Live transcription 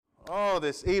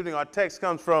this evening. Our text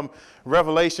comes from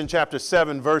Revelation chapter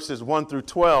 7, verses 1 through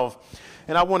 12.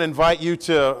 And I want to invite you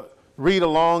to read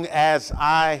along as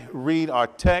I read our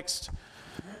text.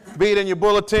 Be it in your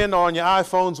bulletin or on your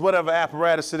iPhones, whatever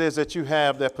apparatus it is that you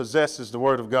have that possesses the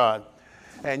Word of God.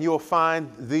 And you'll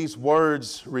find these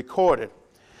words recorded.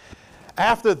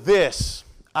 After this,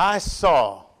 I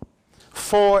saw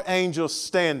 4 angels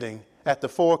standing at the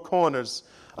 4 corners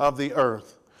of the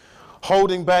earth,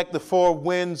 holding back the 4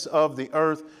 winds of the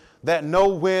earth, that no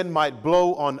wind might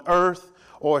blow on earth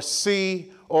or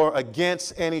sea or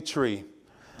against any tree.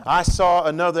 I saw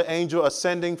another angel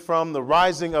ascending from the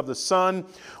rising of the sun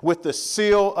with the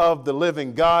seal of the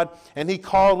living God, and he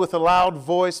called with a loud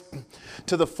voice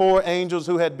to the 4 angels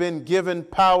who had been given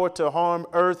power to harm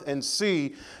earth and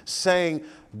sea, saying,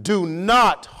 "Do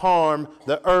not harm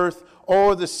the earth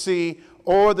or the sea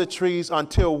or the trees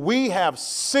until we have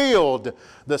sealed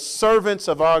the servants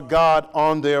of our God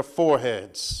on their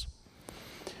foreheads."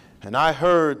 And I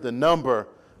heard the number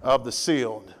of the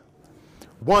sealed.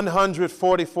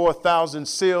 144,000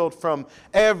 sealed from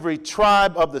every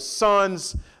tribe of the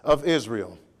sons of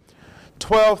Israel.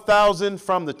 12,000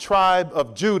 from the tribe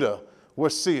of Judah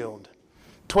were sealed.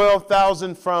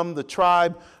 12,000 from the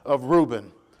tribe of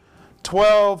Reuben.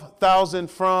 12,000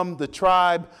 from the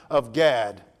tribe of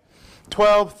Gad.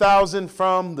 12,000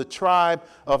 from the tribe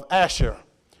of Asher.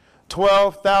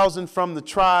 12,000 from the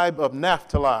tribe of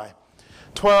Naphtali.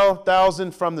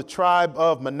 12,000 from the tribe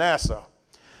of Manasseh.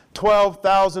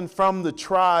 12,000 from the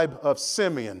tribe of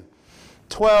Simeon.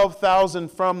 12,000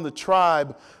 from the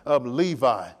tribe of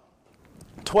Levi.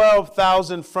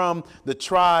 12,000 from the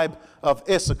tribe of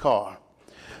Issachar.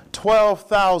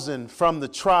 12,000 from the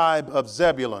tribe of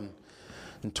Zebulun.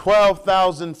 And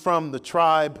 12,000 from the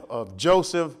tribe of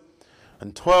Joseph.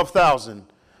 And 12,000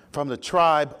 from the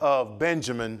tribe of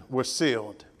Benjamin were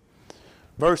sealed.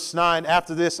 Verse 9,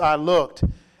 after this I looked,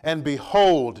 and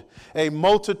behold, a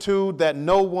multitude that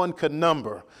no one could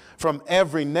number, from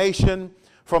every nation,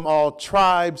 from all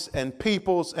tribes and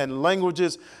peoples and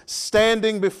languages,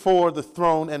 standing before the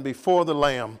throne and before the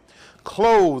Lamb,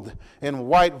 clothed in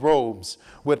white robes,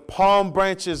 with palm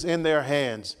branches in their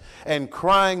hands, and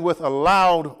crying with a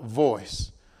loud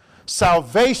voice,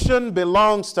 "Salvation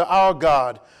belongs to our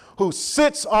God, who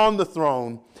sits on the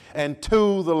throne, and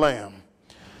to the Lamb."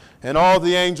 And all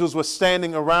the angels were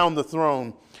standing around the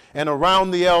throne, and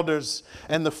around the elders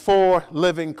and the 4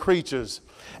 living creatures.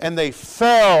 And they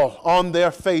fell on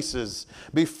their faces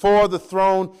before the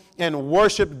throne and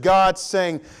worshiped God,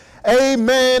 saying,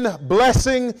 "Amen,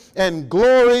 blessing and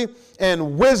glory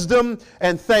and wisdom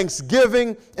and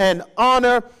thanksgiving and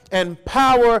honor and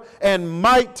power and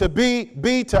might to be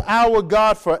to our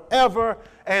God forever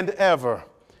and ever.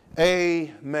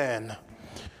 Amen."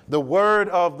 The word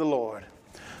of the Lord.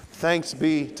 Thanks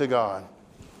be to God.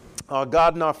 Our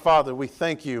God and our Father, we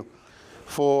thank you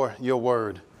for your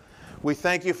word. We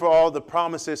thank you for all the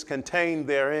promises contained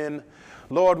therein.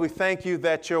 Lord, we thank you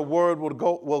that your word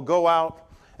will go out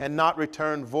and not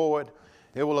return void.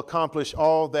 It will accomplish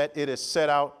all that it is set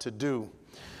out to do.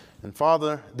 And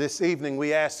Father, this evening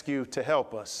we ask you to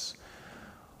help us.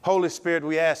 Holy Spirit,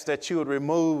 we ask that you would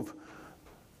remove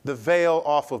the veil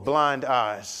off of blind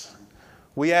eyes.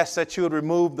 We ask that you would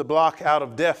remove the block out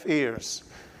of deaf ears.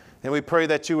 And we pray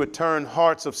that you would turn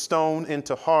hearts of stone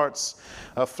into hearts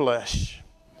of flesh.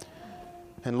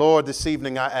 And Lord, this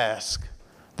evening I ask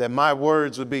that my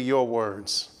words would be your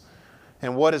words.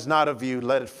 And what is not of you,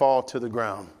 let it fall to the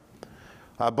ground.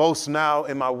 I boast now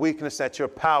in my weakness that your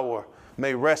power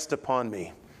may rest upon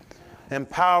me.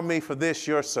 Empower me for this,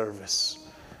 your service.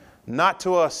 Not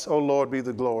to us, O Lord, be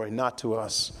the glory, not to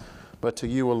us, but to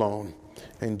you alone.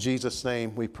 In Jesus'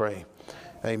 name we pray.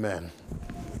 Amen.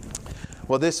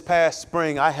 Well, this past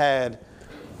spring, I had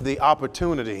the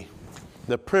opportunity,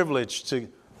 the privilege to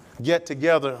get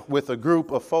together with a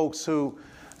group of folks who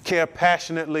care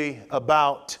passionately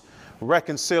about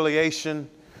reconciliation,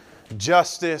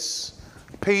 justice,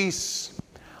 peace,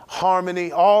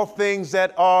 harmony, all things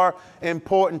that are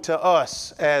important to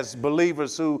us as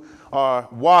believers who are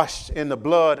washed in the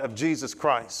blood of Jesus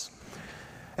Christ.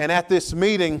 And at this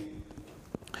meeting,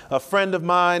 a friend of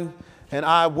mine and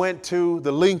I went to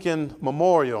the Lincoln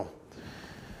Memorial.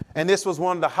 And this was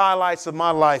one of the highlights of my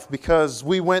life because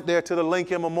we went there to the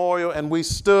Lincoln Memorial and we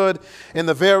stood in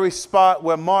the very spot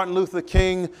where Martin Luther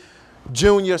King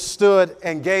Jr. stood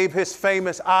and gave his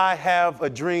famous "I Have a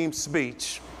Dream"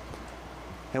 speech.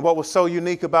 And what was so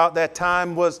unique about that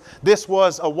time was this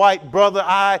was a white brother.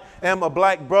 I am a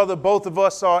black brother. Both of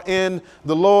us are in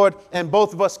the Lord, and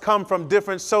both of us come from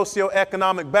different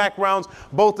socioeconomic backgrounds.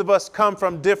 Both of us come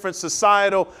from different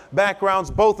societal backgrounds.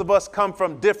 Both of us come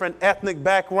from different ethnic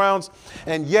backgrounds.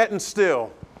 And yet and still,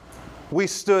 we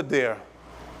stood there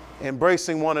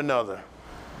embracing one another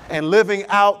and living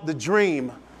out the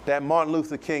dream that Martin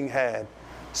Luther King had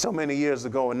so many years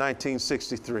ago in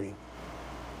 1963.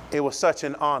 It was such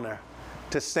an honor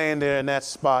to stand there in that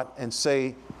spot and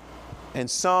say, in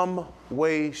some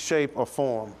way, shape, or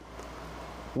form,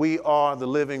 we are the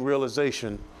living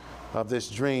realization of this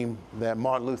dream that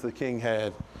Martin Luther King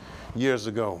had years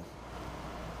ago.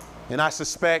 And I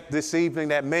suspect this evening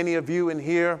that many of you in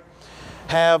here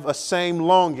have a same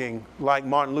longing like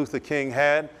Martin Luther King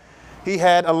had. He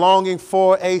had a longing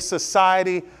for a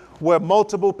society where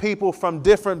multiple people from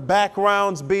different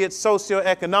backgrounds, be it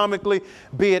socioeconomically,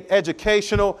 be it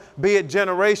educational, be it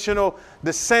generational,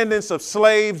 descendants of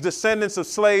slaves, descendants of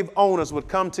slave owners would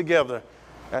come together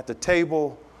at the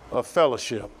table of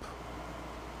fellowship.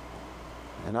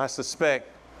 And I suspect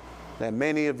that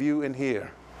many of you in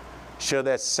here share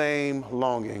that same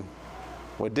longing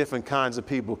where different kinds of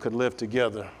people could live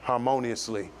together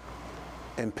harmoniously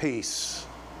in peace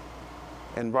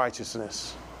and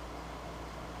righteousness.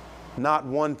 Not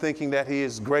one thinking that he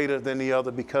is greater than the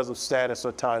other because of status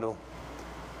or title.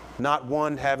 Not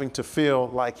one having to feel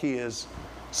like he is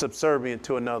subservient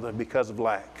to another because of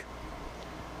lack.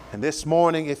 And this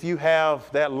morning, if you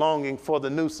have that longing for the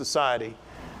new society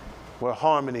where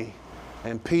harmony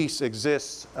and peace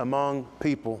exists among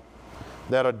people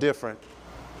that are different,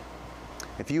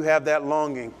 if you have that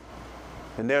longing,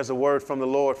 then there's a word from the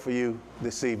Lord for you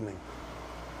this evening.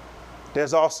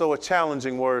 There's also a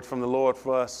challenging word from the Lord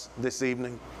for us this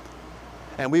evening.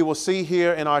 And we will see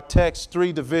here in our text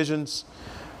 3 divisions: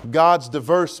 God's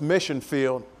diverse mission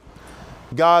field,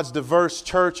 God's diverse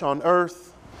church on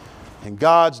earth, and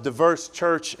God's diverse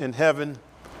church in heaven.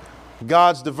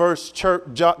 God's diverse church,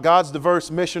 God's diverse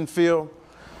mission field,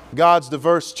 God's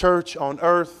diverse church on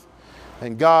earth,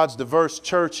 and God's diverse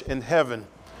church in heaven.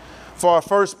 For our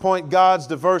first point, God's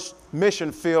diverse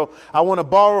mission field, I want to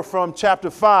borrow from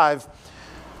chapter 5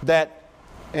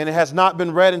 and it has not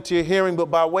been read into your hearing,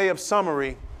 but by way of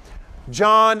summary,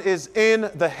 John is in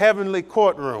the heavenly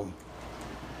courtroom.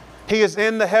 He is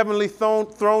in the heavenly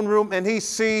throne room, and he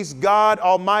sees God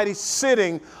Almighty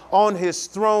sitting on his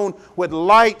throne with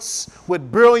lights,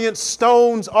 with brilliant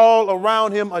stones all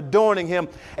around him, adorning him.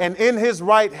 And in his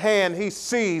right hand, he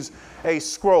sees a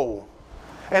scroll.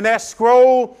 And that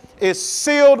scroll is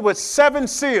sealed with 7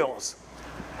 seals.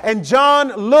 And John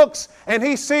looks and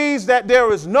he sees that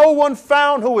there is no one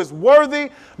found who is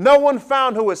worthy, no one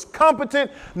found who is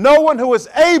competent, no one who is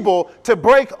able to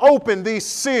break open these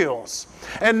seals,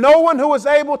 and no one who is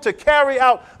able to carry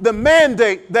out the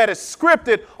mandate that is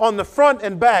scripted on the front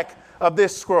and back of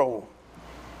this scroll.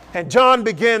 And John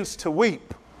begins to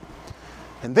weep.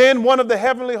 And then one of the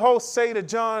heavenly hosts say to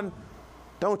John,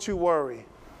 "Don't you worry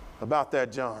about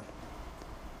that, John.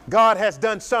 God has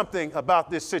done something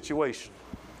about this situation."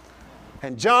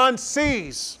 And John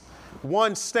sees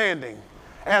one standing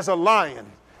as a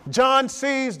lion. John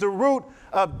sees the root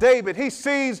of David. He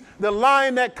sees the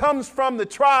lion that comes from the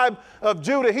tribe of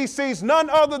Judah. He sees none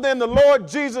other than the Lord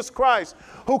Jesus Christ,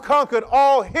 who conquered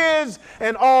all his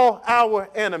and all our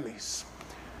enemies.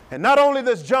 And not only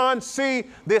does John see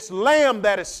this lion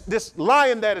that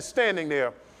is standing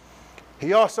there,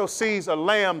 he also sees a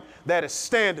lamb that is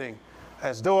standing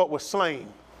as though it was slain.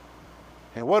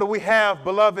 And what do we have,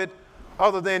 beloved,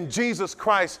 other than Jesus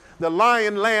Christ, the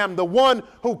lion lamb, the one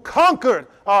who conquered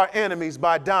our enemies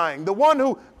by dying, the one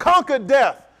who conquered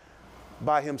death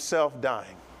by himself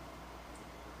dying?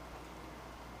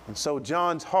 And so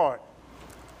John's heart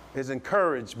is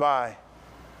encouraged by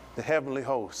the heavenly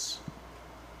hosts.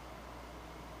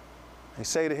 They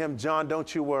say to him, "John,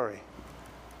 don't you worry.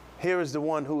 Here is the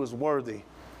one who is worthy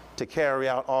to carry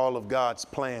out all of God's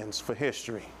plans for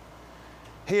history.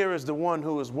 Here is the one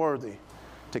who is worthy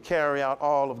to carry out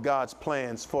all of God's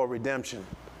plans for redemption."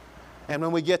 And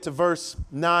when we get to verse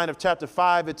 9 of chapter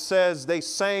 5, it says, they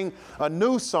sang a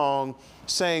new song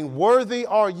saying, "Worthy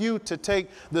are you to take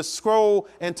the scroll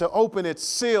and to open its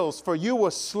seals, for you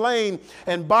were slain,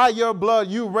 and by your blood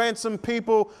you ransomed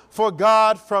people for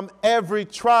God from every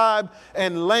tribe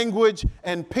and language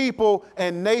and people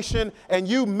and nation, and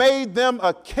you made them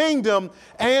a kingdom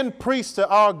and priests to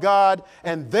our God,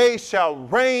 and they shall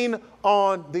reign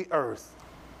on the earth."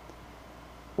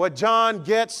 What John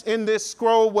gets in this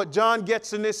scroll, what John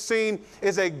gets in this scene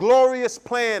is a glorious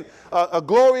plan, a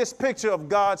glorious picture of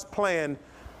God's plan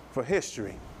for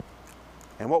history.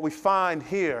 And what we find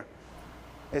here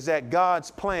is that God's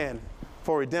plan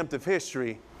for redemptive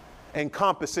history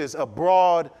encompasses a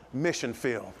broad mission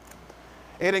field.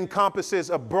 It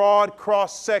encompasses a broad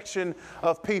cross-section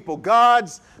of people.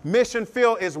 God's mission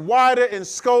field is wider in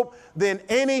scope than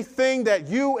anything that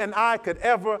you and I could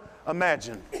ever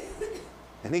imagine.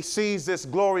 And he sees this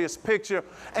glorious picture.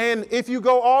 And if you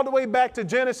go all the way back to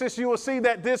Genesis, you will see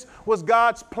that this was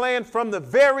God's plan from the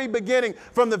very beginning,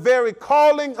 from the very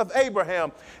calling of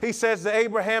Abraham. He says to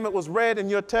Abraham, it was read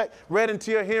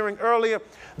into your hearing earlier,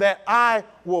 that I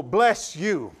will bless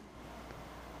you.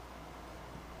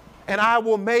 And I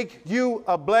will make you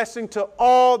a blessing to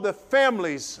all the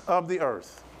families of the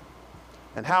earth.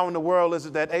 And how in the world is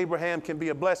it that Abraham can be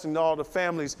a blessing to all the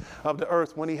families of the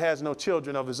earth when he has no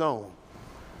children of his own?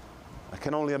 I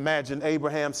can only imagine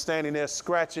Abraham standing there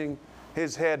scratching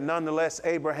his head. Nonetheless,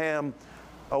 Abraham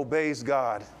obeys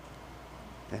God.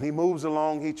 And he moves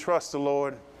along. He trusts the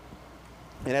Lord.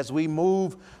 And as we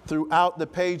move throughout the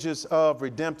pages of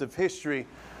redemptive history,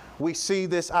 we see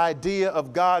this idea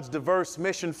of God's diverse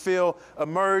mission field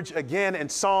emerge again in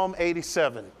Psalm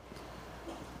 87.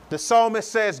 The psalmist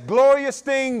says, glorious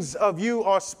things of you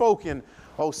are spoken,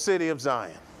 O city of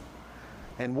Zion.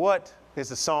 And what is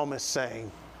the psalmist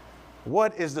saying?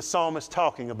 What is the psalmist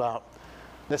talking about?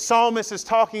 The psalmist is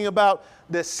talking about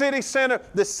the city center,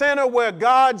 the center where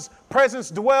God's presence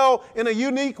dwells in a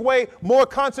unique way, more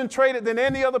concentrated than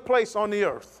any other place on the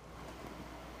earth.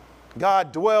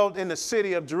 God dwelled in the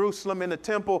city of Jerusalem, in the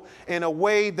temple, in a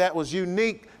way that was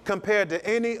unique compared to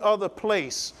any other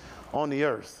place on the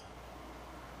earth.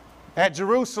 At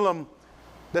Jerusalem,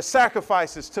 the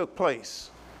sacrifices took place.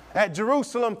 At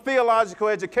Jerusalem, theological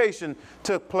education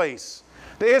took place.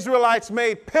 The Israelites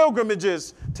made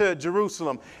pilgrimages to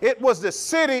Jerusalem. It was the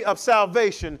city of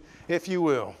salvation, if you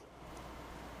will.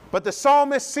 But the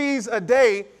psalmist sees a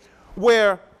day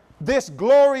where this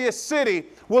glorious city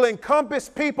will encompass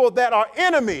people that are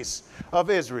enemies of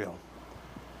Israel.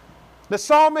 The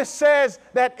psalmist says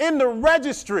that in the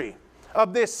registry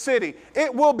of this city,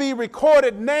 it will be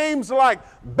recorded names like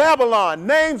Babylon,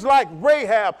 names like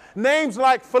Rahab, names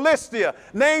like Philistia,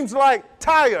 names like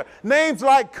Tyre, names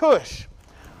like Cush.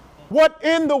 What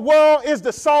in the world is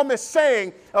the psalmist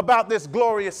saying about this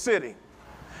glorious city?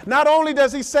 Not only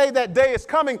does he say that day is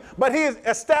coming, but he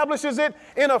establishes it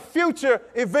in a future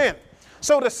event.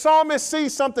 So the psalmist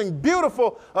sees something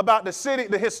beautiful about the city,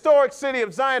 the historic city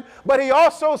of Zion, but he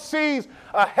also sees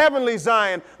a heavenly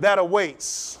Zion that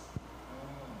awaits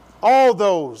all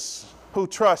those who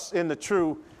trust in the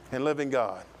true and living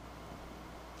God.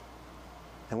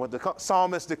 And what the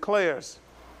psalmist declares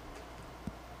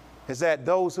is that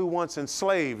those who once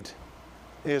enslaved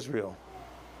Israel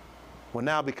will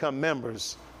now become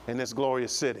members in this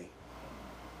glorious city.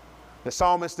 The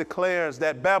psalmist declares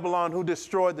that Babylon, who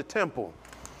destroyed the temple,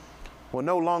 will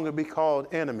no longer be called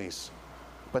enemies,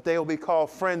 but they will be called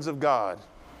friends of God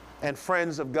and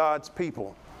friends of God's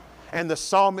people. And the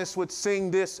psalmist would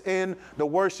sing this in the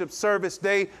worship service.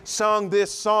 They sung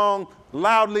this song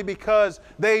loudly because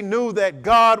they knew that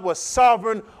God was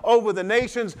sovereign over the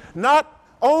nations, not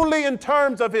only in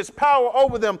terms of his power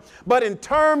over them, but in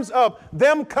terms of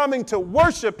them coming to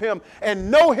worship him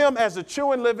and know him as a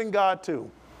true and living God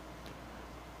too.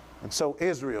 And so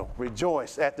Israel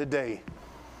rejoiced at the day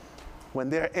when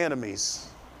their enemies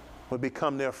would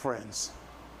become their friends.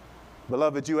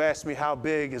 Beloved, you ask me how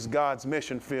big is God's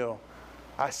mission field.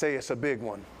 I say it's a big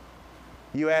one.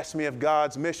 You ask me if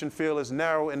God's mission field is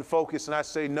narrow in focus, and I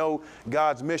say no,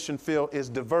 God's mission field is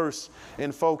diverse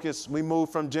in focus. We move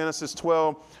from Genesis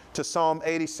 12 to Psalm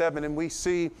 87, and we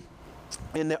see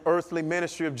in the earthly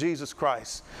ministry of Jesus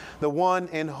Christ, the one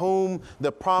in whom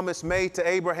the promise made to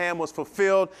Abraham was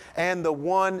fulfilled, and the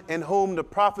one in whom the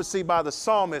prophecy by the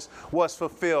psalmist was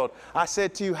fulfilled. I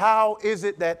said to you, how is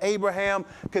it that Abraham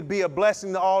could be a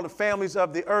blessing to all the families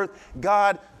of the earth?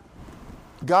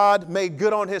 God made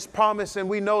good on his promise, and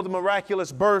we know the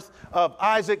miraculous birth of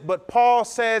Isaac. But Paul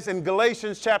says in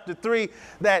Galatians chapter 3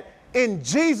 that in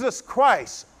Jesus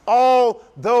Christ, all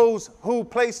those who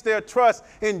place their trust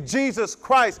in Jesus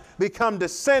Christ become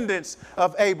descendants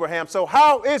of Abraham. So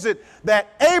how is it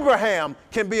that Abraham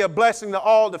can be a blessing to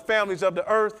all the families of the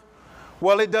earth?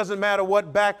 Well, it doesn't matter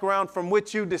what background from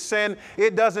which you descend.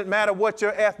 It doesn't matter what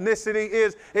your ethnicity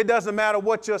is. It doesn't matter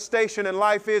what your station in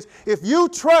life is. If you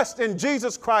trust in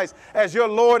Jesus Christ as your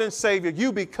Lord and Savior,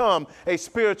 you become a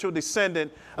spiritual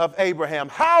descendant of Abraham.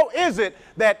 How is it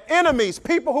that enemies,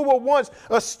 people who were once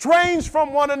estranged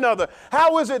from one another,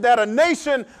 how is it that a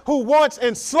nation who once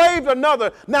enslaved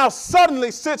another now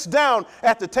suddenly sits down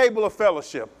at the table of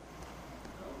fellowship?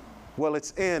 Well,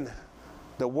 it's in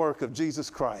the work of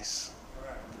Jesus Christ.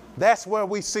 That's where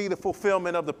we see the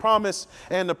fulfillment of the promise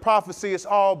and the prophecy. Is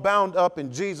all bound up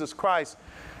in Jesus Christ.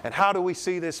 And how do we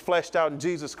see this fleshed out in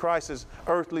Jesus Christ's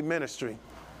earthly ministry?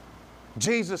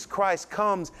 Jesus Christ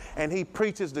comes and he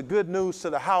preaches the good news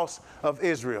to the house of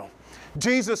Israel.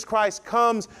 Jesus Christ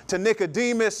comes to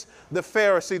Nicodemus, the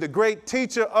Pharisee, the great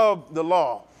teacher of the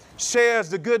law, shares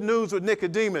the good news with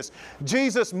Nicodemus.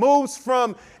 Jesus moves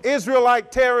from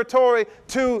Israelite territory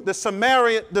to the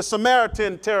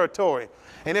Samaritan territory.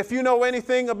 And if you know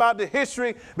anything about the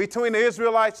history between the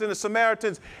Israelites and the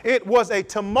Samaritans, it was a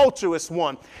tumultuous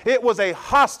one. It was a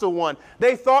hostile one.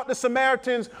 They thought the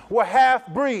Samaritans were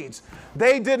half-breeds.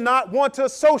 They did not want to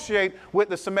associate with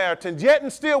the Samaritans. Yet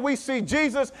and still we see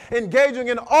Jesus engaging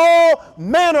in all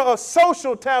manner of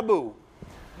social taboo,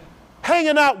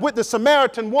 hanging out with the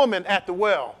Samaritan woman at the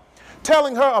well,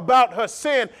 telling her about her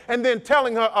sin and then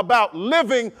telling her about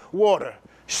living water,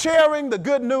 sharing the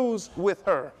good news with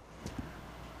her.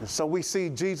 And so we see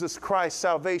Jesus Christ's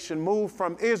salvation move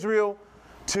from Israel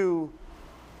to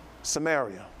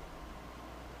Samaria.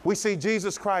 We see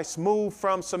Jesus Christ move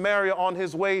from Samaria on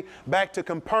his way back to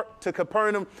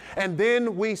Capernaum. And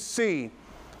then we see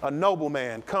a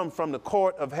nobleman come from the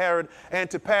court of Herod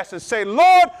Antipas and say,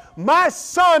 Lord, my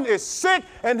son is sick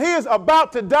and he is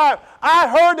about to die. I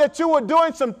heard that you were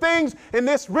doing some things in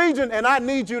this region and I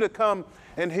need you to come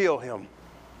and heal him.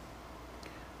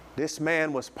 This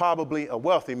man was probably a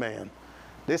wealthy man.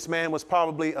 This man was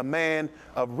probably a man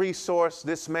of resource.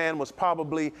 This man was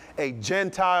probably a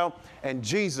Gentile. And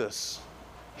Jesus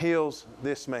heals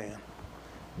this man,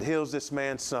 heals this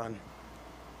man's son.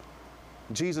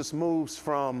 Jesus moves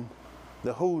from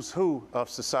the who's who of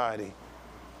society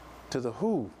to the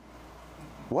who.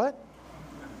 What?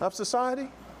 Of society?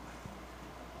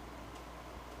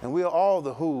 And we are all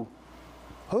the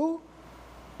who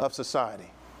of society.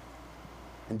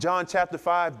 In John chapter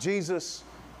 5, Jesus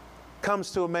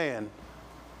comes to a man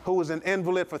who was an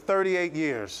invalid for 38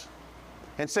 years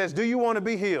and says, do you want to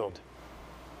be healed?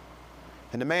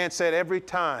 And the man said, every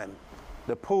time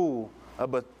the pool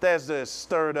of Bethesda is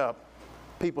stirred up,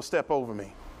 people step over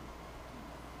me.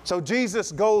 So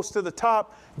Jesus goes to the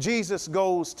top. Jesus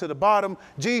goes to the bottom.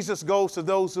 Jesus goes to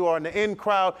those who are in the in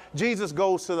crowd. Jesus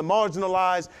goes to the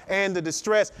marginalized and the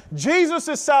distressed.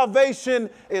 Jesus' salvation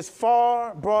is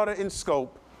far broader in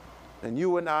scope than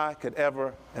you and I could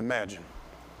ever imagine.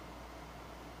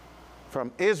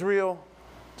 From Israel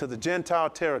to the Gentile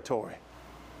territory,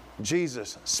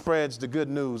 Jesus spreads the good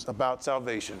news about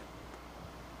salvation.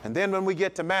 And then when we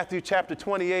get to Matthew chapter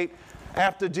 28,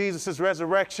 after Jesus'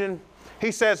 resurrection,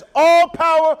 he says, all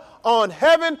power on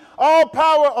heaven, all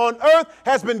power on earth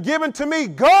has been given to me.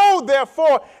 Go,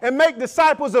 therefore, and make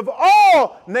disciples of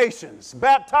all nations,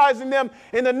 baptizing them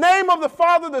in the name of the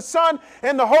Father, the Son,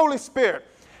 and the Holy Spirit.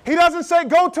 He doesn't say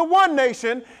go to one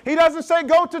nation. He doesn't say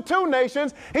go to two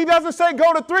nations. He doesn't say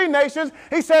go to three nations.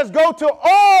 He says go to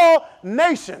all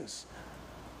nations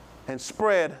and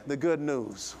spread the good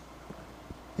news.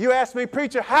 You ask me,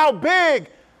 preacher, how big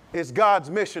is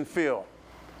God's mission field?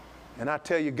 And I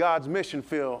tell you, God's mission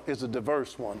field is a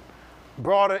diverse one,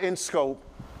 broader in scope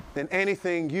than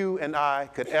anything you and I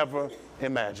could ever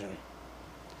imagine.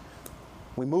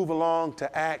 We move along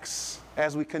to Acts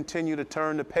as we continue to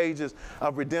turn the pages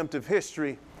of redemptive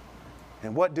history.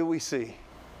 And what do we see?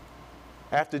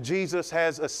 After Jesus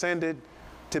has ascended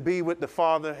to be with the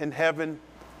Father in heaven,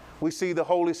 we see the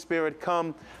Holy Spirit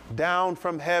come down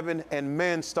from heaven and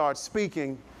men start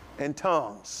speaking in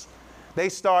tongues. They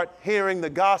start hearing the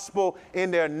gospel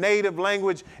in their native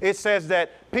language. It says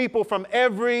that people from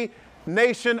every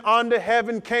nation under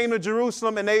heaven came to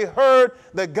Jerusalem and they heard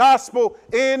the gospel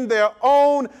in their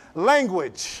own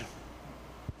language.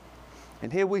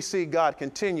 And here we see God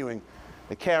continuing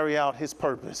to carry out his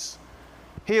purpose.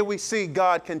 Here we see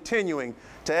God continuing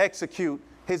to execute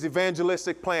his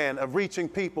evangelistic plan of reaching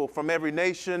people from every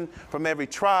nation, from every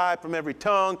tribe, from every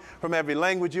tongue, from every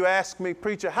language. You ask me,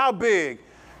 preacher, how big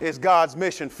is God's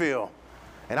mission field?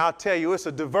 And I'll tell you, it's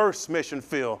a diverse mission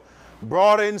field,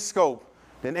 broader in scope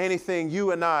than anything you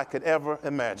and I could ever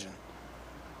imagine.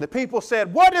 The people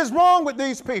said, what is wrong with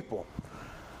these people?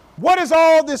 What is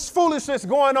all this foolishness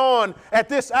going on at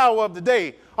this hour of the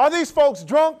day? Are these folks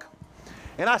drunk?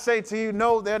 And I say to you,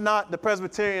 no, they're not the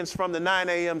Presbyterians from the 9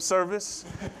 a.m. service.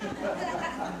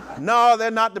 No,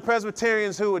 they're not the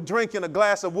Presbyterians who were drinking a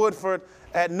glass of Woodford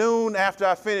at noon after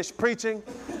I finished preaching.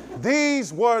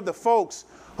 These were the folks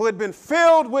who had been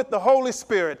filled with the Holy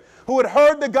Spirit, who had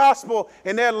heard the gospel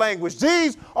in their language.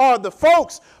 These are the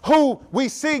folks who we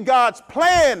see God's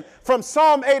plan from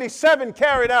Psalm 87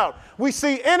 carried out. We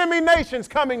see enemy nations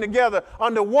coming together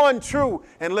under one true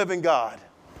and living God.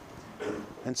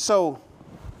 And so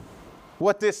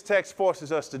What this text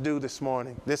forces us to do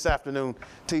this afternoon,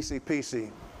 TCPC,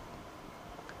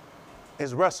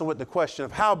 is wrestle with the question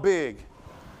of how big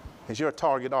is your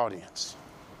target audience?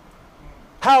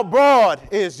 How broad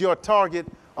is your target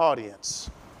audience?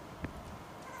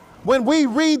 When we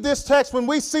read this text, when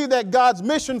we see that God's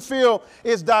mission field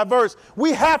is diverse,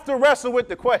 we have to wrestle with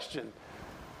the question,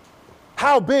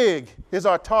 how big is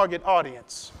our target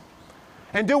audience?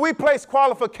 And do we place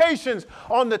qualifications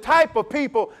on the type of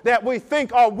people that we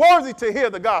think are worthy to hear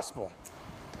the gospel?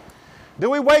 Do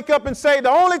we wake up and say,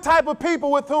 the only type of people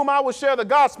with whom I will share the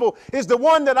gospel is the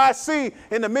one that I see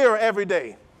in the mirror every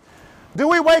day? Do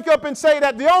we wake up and say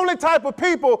that the only type of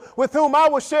people with whom I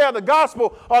will share the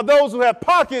gospel are those who have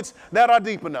pockets that are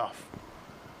deep enough?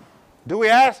 Do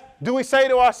we say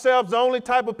to ourselves, the only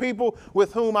type of people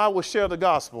with whom I will share the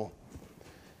gospel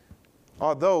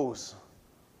are those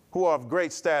who are of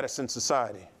great status in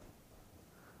society?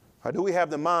 Or do we have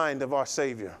the mind of our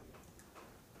Savior,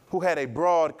 who had a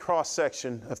broad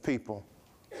cross-section of people?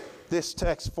 This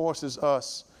text forces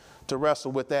us to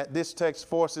wrestle with that. This text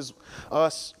forces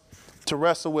us to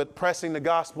wrestle with pressing the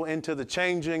gospel into the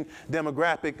changing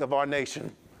demographic of our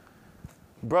nation.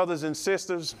 Brothers and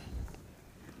sisters,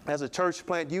 as a church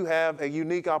plant, you have a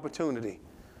unique opportunity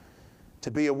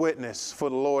to be a witness for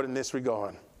the Lord in this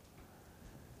regard.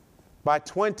 By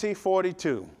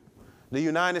 2042, the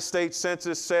United States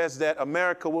Census says that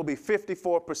America will be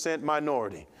 54%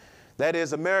 minority. That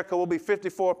is, America will be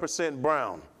 54%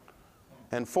 brown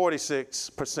and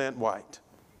 46% white.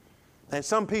 And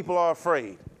some people are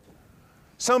afraid.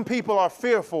 Some people are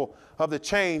fearful of the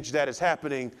change that is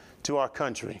happening to our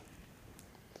country.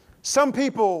 Some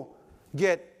people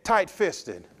get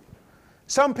tight-fisted.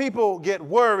 Some people get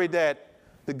worried that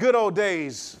the good old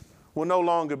days will no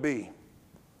longer be.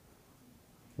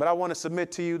 But I want to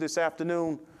submit to you this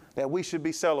afternoon that we should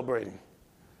be celebrating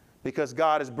because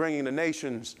God is bringing the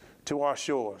nations to our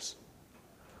shores.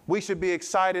 We should be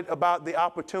excited about the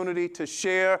opportunity to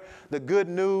share the good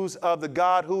news of the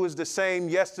God who is the same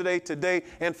yesterday, today,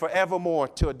 and forevermore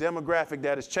to a demographic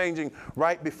that is changing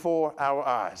right before our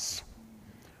eyes.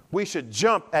 We should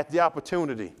jump at the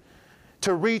opportunity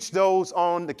to reach those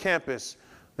on the campus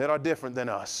that are different than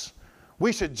us.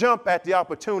 We should jump at the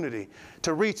opportunity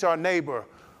to reach our neighbor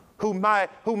who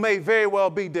may very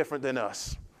well be different than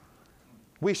us.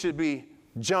 We should be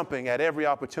jumping at every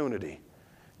opportunity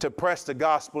to press the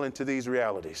gospel into these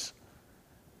realities.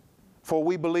 For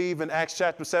we believe in Acts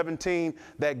chapter 17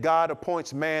 that God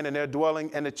appoints man in their dwelling,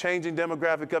 and the changing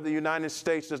demographic of the United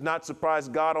States does not surprise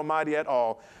God Almighty at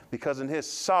all, because in his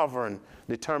sovereign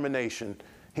determination,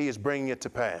 he is bringing it to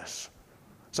pass.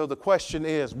 So the question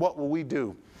is, what will we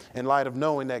do in light of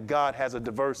knowing that God has a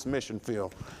diverse mission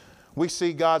field? We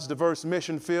see God's diverse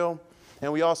mission field,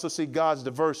 and we also see God's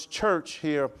diverse church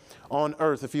here on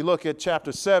earth. If you look at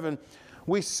chapter 7,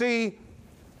 we see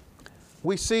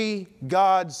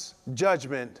God's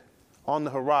judgment on the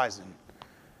horizon.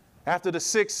 After the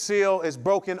sixth seal is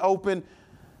broken open,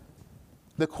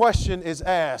 the question is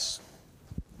asked,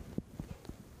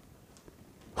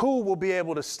 who will be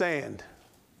able to stand?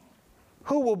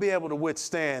 Who will be able to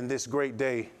withstand this great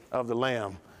day of the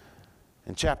Lamb?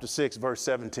 In chapter 6, verse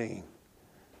 17.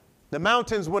 The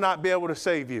mountains will not be able to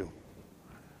save you.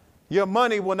 Your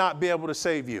money will not be able to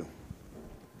save you.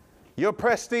 Your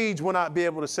prestige will not be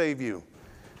able to save you.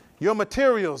 Your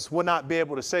materials will not be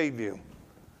able to save you.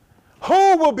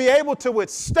 Who will be able to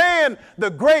withstand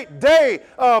the great day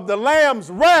of the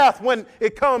Lamb's wrath when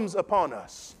it comes upon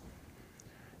us?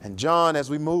 And John, as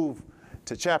we move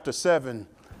to chapter 7,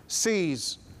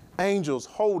 sees angels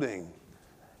holding,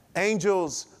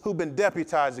 angels who've been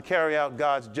deputized to carry out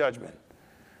God's judgment,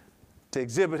 to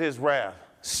exhibit his wrath,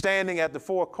 standing at the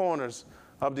four corners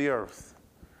of the earth,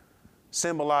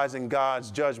 symbolizing God's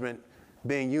judgment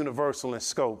being universal in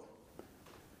scope.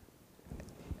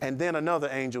 And then another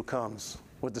angel comes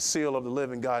with the seal of the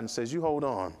living God and says, you hold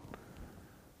on.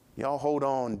 Y'all hold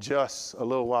on just a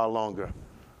little while longer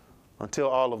until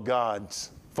all of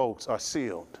God's folks are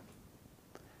sealed.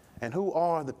 And who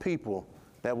are the people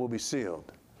that will be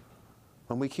sealed?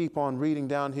 When we keep on reading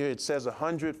down here, it says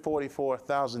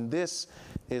 144,000. This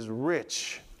is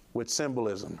rich with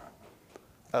symbolism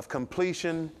of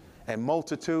completion and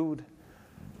multitude.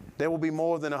 There will be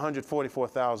more than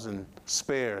 144,000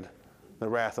 spared the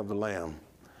wrath of the Lamb.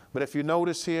 But if you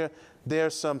notice here,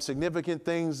 there's some significant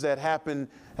things that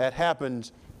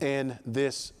happened in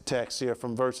this text here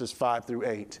from verses 5 through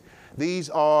 8. These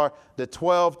are the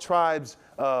 12 tribes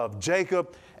of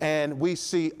Jacob, And we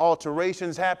see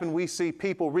alterations happen. We see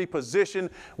people repositioned.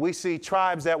 We see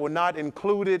tribes that were not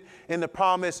included in the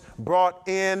promise brought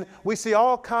in. We see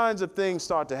all kinds of things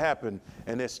start to happen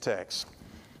in this text.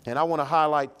 And I want to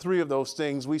highlight three of those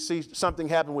things. We see something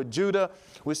happen with Judah.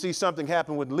 We see something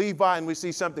happen with Levi. And we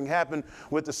see something happen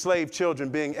with the slave children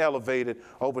being elevated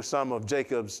over some of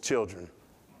Jacob's children.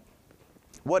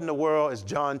 What in the world is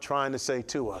John trying to say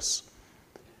to us?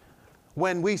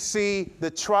 When we see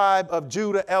the tribe of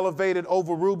Judah elevated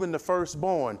over Reuben, the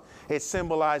firstborn, it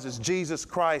symbolizes Jesus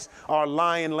Christ, our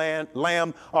lion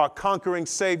lamb, our conquering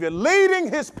Savior, leading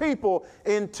his people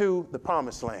into the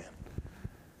promised land.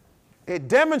 It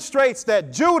demonstrates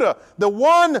that Judah, the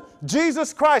one,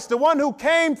 Jesus Christ, the one who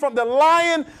came from the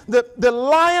lion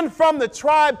from the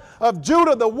tribe of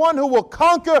Judah, the one who will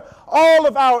conquer all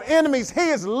of our enemies. He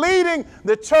is leading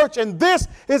the church, and this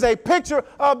is a picture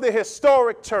of the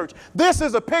historic church. This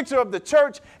is a picture of the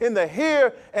church in the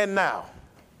here and now.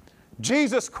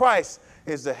 Jesus Christ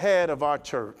is the head of our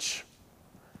church.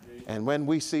 And when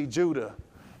we see Judah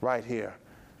right here,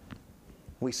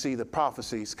 we see the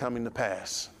prophecies coming to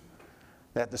pass,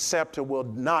 that the scepter will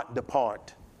not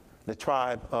depart the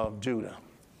tribe of Judah.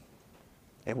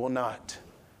 It will not.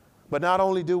 But not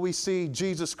only do we see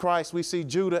Jesus Christ, we see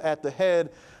Judah at the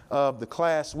head of the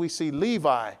class. We see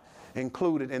Levi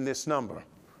included in this number.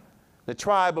 The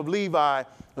tribe of Levi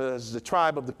was the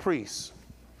tribe of the priests.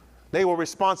 They were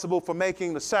responsible for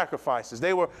making the sacrifices.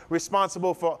 They were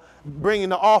responsible for bringing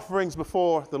the offerings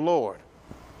before the Lord.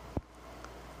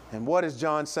 And what is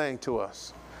John saying to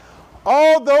us?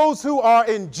 All those who are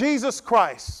in Jesus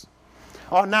Christ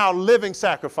are now living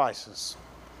sacrifices.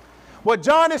 What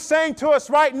John is saying to us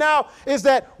right now is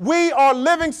that we are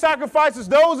living sacrifices.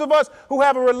 Those of us who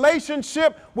have a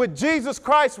relationship with Jesus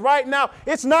Christ right now,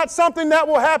 it's not something that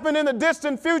will happen in the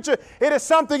distant future. It is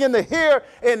something in the here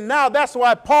and now. That's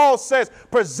why Paul says,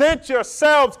 present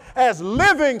yourselves as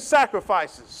living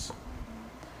sacrifices.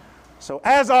 So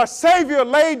as our Savior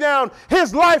laid down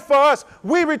his life for us,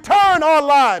 we return our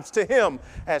lives to him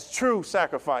as true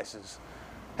sacrifices,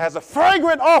 as a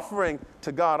fragrant offering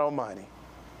to God Almighty.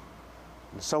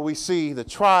 And so we see the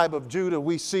tribe of Judah,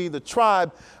 we see the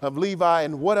tribe of Levi,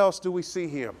 and what else do we see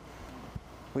here?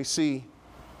 We see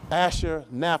Asher,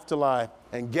 Naphtali,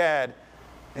 and Gad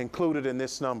included in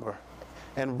this number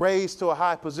and raised to a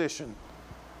high position.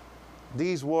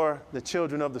 These were the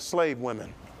children of the slave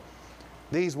women.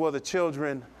 These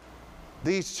children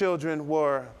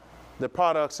were the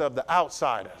products of the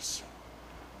outsiders.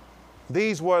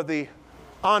 These were the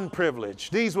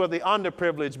unprivileged. These were the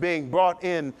underprivileged being brought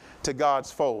in to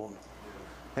God's fold.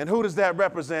 And who does that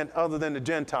represent other than the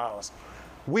Gentiles?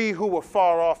 We who were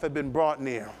far off have been brought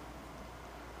near.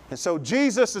 And so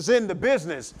Jesus is in the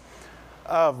business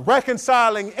of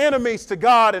reconciling enemies to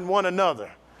God and one another.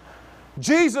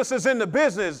 Jesus is in the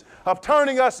business of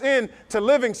turning us into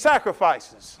living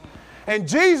sacrifices. And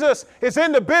Jesus is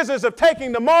in the business of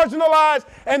taking the marginalized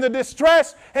and the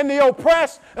distressed and the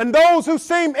oppressed and those who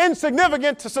seem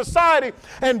insignificant to society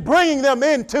and bringing them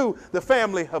into the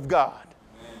family of God.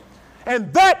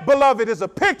 And that, beloved, is a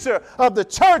picture of the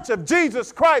church of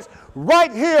Jesus Christ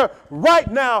right here, right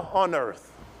now on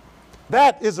earth.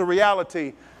 That is a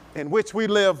reality in which we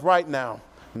live right now.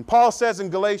 And Paul says in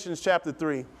Galatians chapter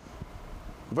 3,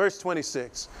 verse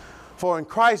 26, for in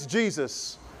Christ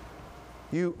Jesus,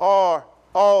 you are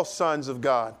all sons of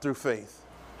God through faith.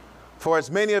 For as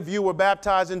many of you were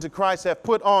baptized into Christ have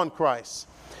put on Christ.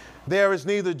 There is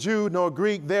neither Jew nor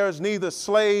Greek. There is neither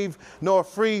slave nor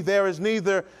free. There is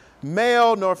neither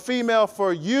male nor female,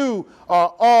 for you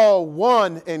are all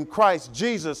one in Christ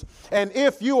Jesus. And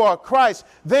if you are Christ,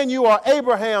 then you are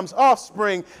Abraham's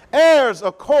offspring, heirs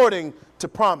according to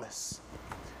promise.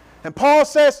 And Paul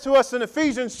says to us in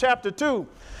Ephesians chapter 2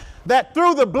 that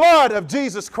through the blood of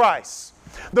Jesus Christ,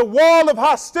 the wall of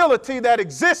hostility that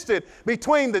existed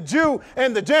between the Jew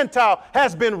and the Gentile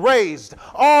has been raised.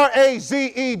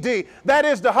 R-A-Z-E-D. That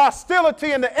is, the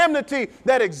hostility and the enmity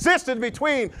that existed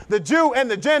between the Jew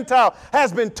and the Gentile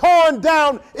has been torn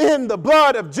down in the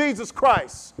blood of Jesus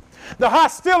Christ. The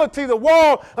hostility, the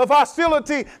wall of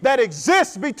hostility that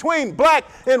exists between black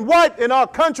and white in our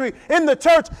country, in the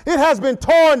church, it has been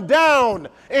torn down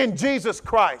in Jesus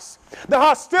Christ. The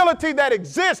hostility that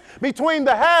exists between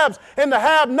the haves and the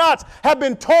have-nots have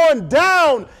been torn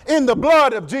down in the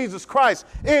blood of Jesus Christ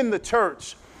in the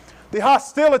church. The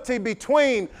hostility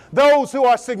between those who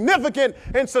are significant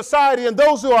in society and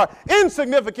those who are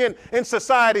insignificant in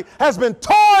society has been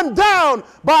torn down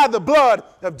by the blood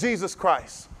of Jesus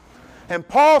Christ. And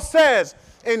Paul says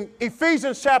in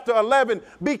Ephesians chapter 11,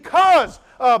 because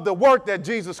of the work that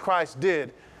Jesus Christ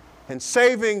did, and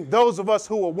saving those of us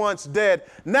who were once dead.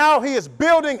 Now he is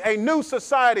building a new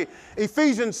society.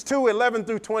 Ephesians 2:11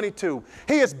 through 22.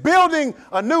 He is building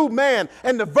a new man,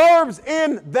 and the verbs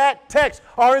in that text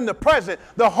are in the present.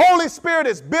 The Holy Spirit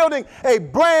is building a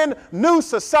brand new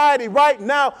society right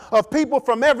now of people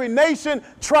from every nation,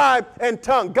 tribe, and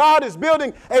tongue. God is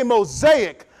building a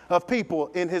mosaic of people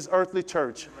in his earthly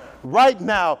church right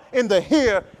now, in the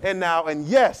here and now. And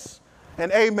yes,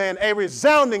 and amen, a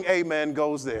resounding amen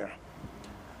goes there.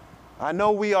 I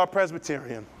know we are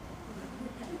Presbyterian,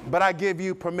 but I give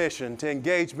you permission to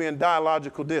engage me in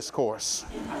dialogical discourse.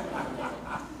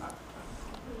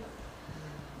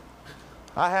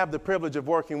 I have the privilege of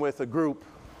working with a group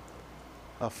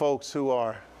of folks who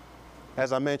are,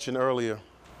 as I mentioned earlier,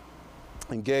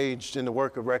 engaged in the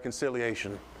work of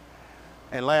reconciliation.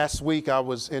 And last week I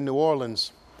was in New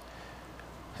Orleans,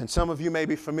 and some of you may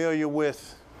be familiar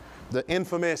with the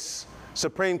infamous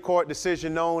Supreme Court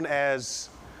decision known as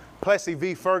Plessy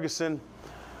v. Ferguson,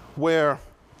 where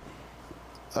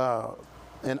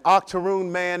an octoroon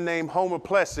man named Homer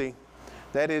Plessy,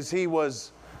 that is, he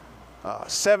was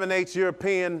 7/8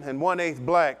 European and 1/8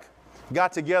 black,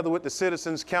 got together with the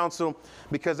Citizens Council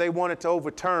because they wanted to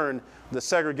overturn the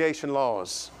segregation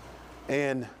laws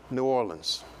in New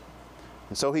Orleans.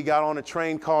 And so he got on a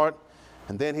train cart,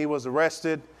 and then he was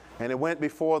arrested, and it went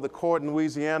before the court in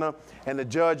Louisiana, and the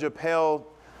judge upheld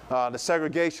the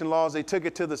segregation laws. They took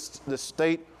it to the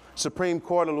state Supreme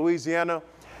Court of Louisiana,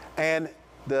 and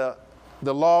the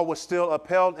law was still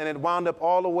upheld, and it wound up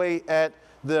all the way at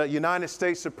the United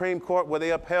States Supreme Court, where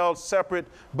they upheld separate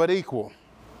but equal.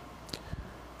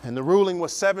 And the ruling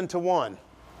was 7-1.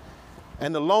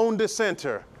 And the lone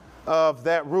dissenter of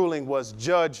that ruling was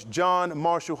Judge John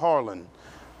Marshall Harlan,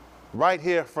 right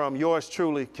here from yours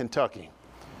truly, Kentucky.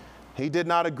 He did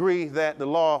not agree that the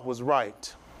law was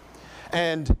right.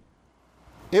 And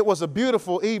it was a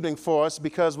beautiful evening for us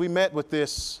because we met with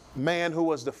this man who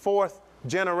was a fourth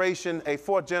generation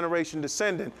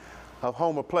descendant of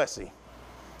Homer Plessy.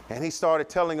 And he started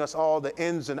telling us all the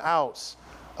ins and outs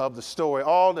of the story,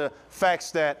 all the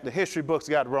facts that the history books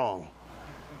got wrong.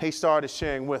 He started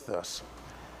sharing with us.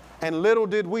 And little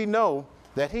did we know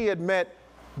that he had met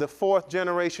the fourth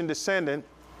generation descendant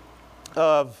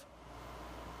of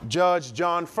Judge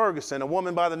John Ferguson, a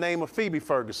woman by the name of Phoebe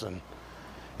Ferguson.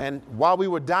 And while we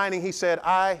were dining, he said,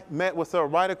 I met with her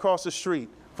right across the street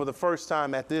for the first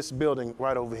time at this building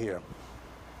right over here.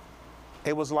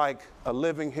 It was like a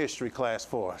living history class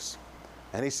for us.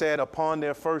 And he said upon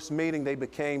their first meeting, they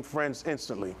became friends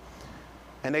instantly.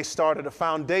 And they started a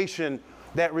foundation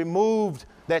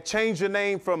that changed the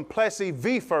name from Plessy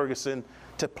v. Ferguson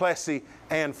to Plessy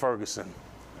and Ferguson.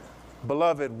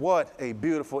 Beloved, what a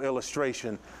beautiful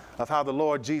illustration of how the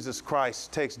Lord Jesus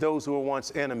Christ takes those who were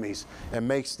once enemies and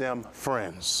makes them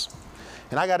friends.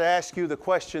 And I got to ask you the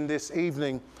question this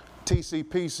evening,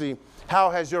 TCPC, how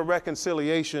has your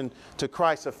reconciliation to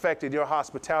Christ affected your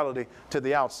hospitality to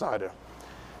the outsider?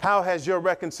 How has your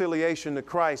reconciliation to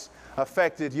Christ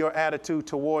affected your attitude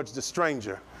towards the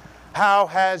stranger? How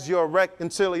has your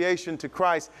reconciliation to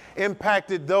Christ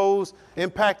impacted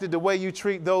the way you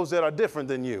treat those that are different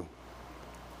than you?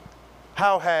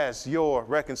 How has your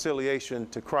reconciliation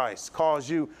to Christ caused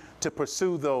you to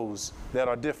pursue those that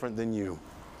are different than you?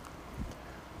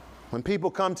 When people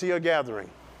come to your gathering,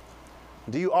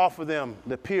 do you offer them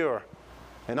the pure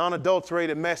and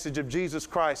unadulterated message of Jesus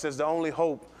Christ as the only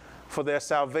hope for their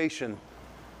salvation?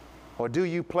 Or do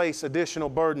you place additional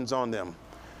burdens on them?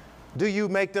 Do you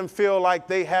make them feel like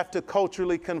they have to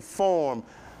culturally conform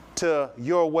to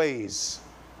your ways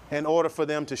in order for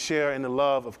them to share in the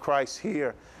love of Christ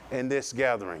here in this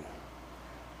gathering?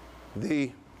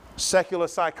 The secular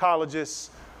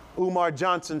psychologist Umar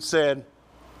Johnson said,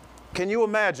 can you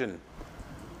imagine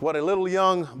what a little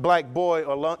young black boy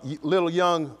or little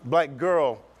young black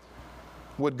girl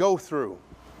would go through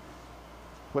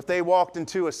if they walked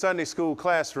into a Sunday school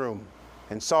classroom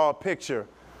and saw a picture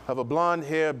of a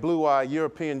blonde-haired, blue-eyed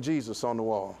European Jesus on the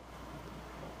wall?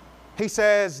 He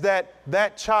says that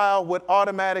that child would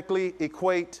automatically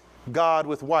equate God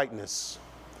with whiteness.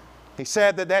 He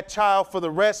said that that child for the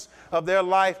rest of their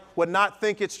life would not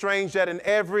think it strange that in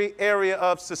every area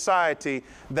of society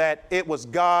that it was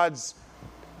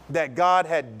that God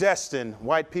had destined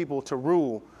white people to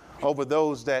rule over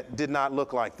those that did not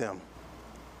look like them.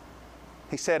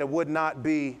 He said it would not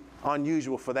be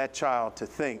unusual for that child to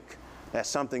think that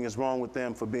something is wrong with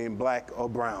them for being black or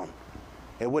brown.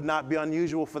 It would not be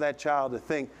unusual for that child to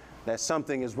think that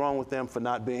something is wrong with them for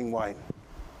not being white.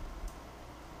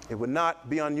 It would not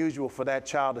be unusual for that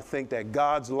child to think that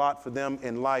God's lot for them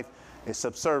in life is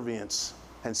subservience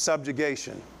and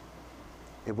subjugation.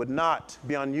 it would not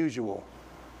be unusual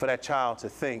for that child to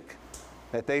think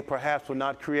that they perhaps were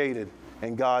not created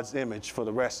in God's image for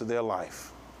the rest of their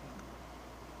life.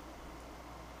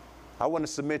 I want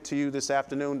to submit to you this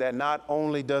afternoon that not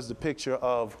only does the picture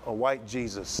of a white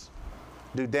Jesus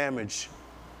do damage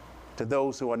to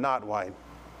those who are not white,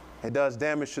 it does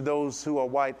damage to those who are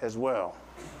white as well.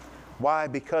 Why?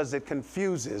 Because it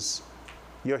confuses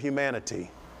your humanity.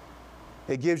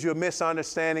 It gives you a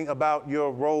misunderstanding about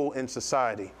your role in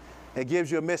society. It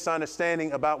gives you a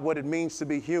misunderstanding about what it means to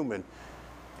be human.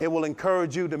 It will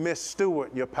encourage you to missteward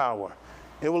your power.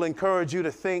 It will encourage you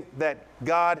to think that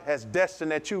God has destined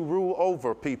that you rule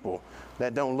over people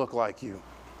that don't look like you.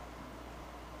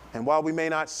 And while we may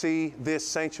not see this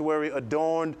sanctuary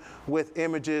adorned with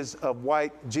images of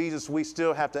white Jesus, we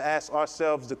still have to ask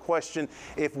ourselves the question,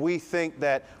 if we think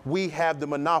that we have the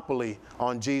monopoly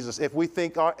on Jesus, if we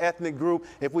think our ethnic group,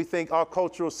 if we think our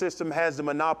cultural system has the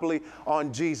monopoly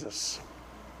on Jesus.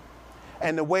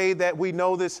 And the way that we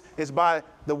know this is by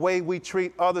the way we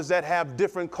treat others that have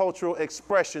different cultural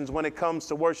expressions when it comes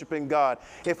to worshiping God.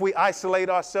 If we isolate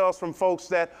ourselves from folks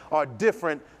that are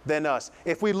different than us,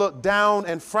 if we look down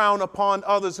and frown upon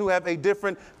others who have a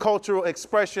different cultural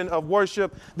expression of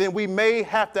worship, then we may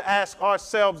have to ask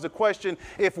ourselves the question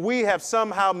if we have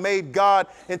somehow made God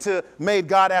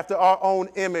after our own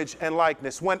image and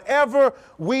likeness. Whenever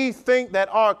we think that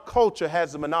our culture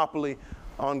has a monopoly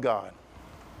on God,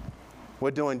 we're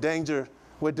doing dangerous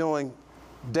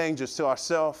to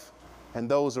ourselves and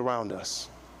those around us.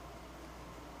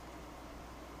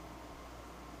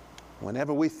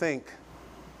 Whenever we think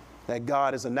that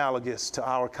God is analogous to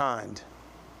our kind,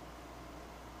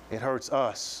 it hurts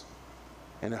us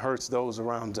and it hurts those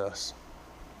around us.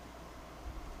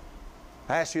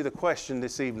 I ask you the question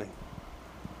this evening: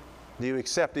 do you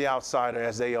accept the outsider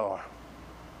as they are?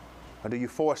 Or do you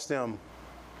force them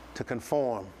to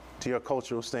conform to your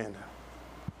cultural standard?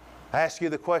 I ask you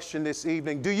the question this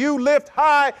evening: do you lift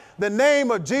high the name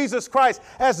of Jesus Christ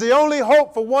as the only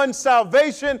hope for one's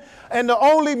salvation and the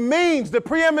only means, the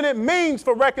preeminent means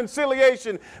for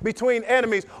reconciliation between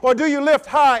enemies? Or do you lift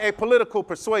high a political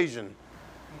persuasion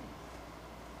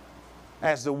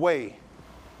as the way,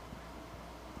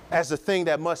 as the thing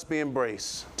that must be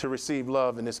embraced to receive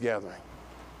love in this gathering?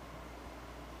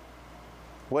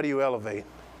 What do you elevate?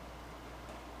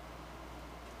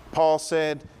 Paul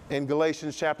said in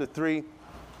Galatians chapter 3,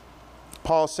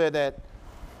 Paul said that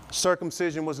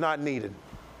circumcision was not needed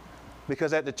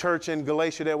because at the church in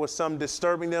Galatia there was some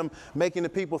disturbing them, making the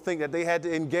people think that they had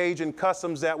to engage in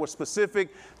customs that were specific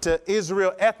to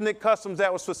Israel, ethnic customs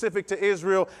that were specific to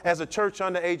Israel as a church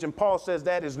underage. And Paul says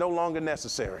that is no longer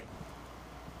necessary.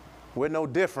 We're no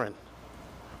different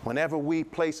whenever we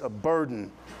place a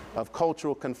burden of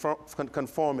cultural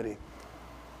conformity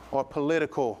or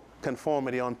political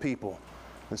conformity on people,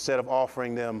 instead of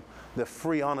offering them the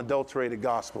free, unadulterated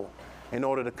gospel in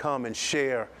order to come and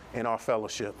share in our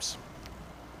fellowships.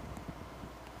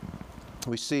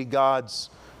 We see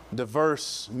God's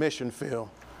diverse mission field.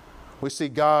 We see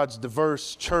God's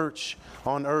diverse church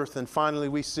on earth. And finally,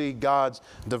 we see God's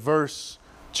diverse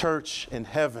church in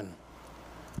heaven.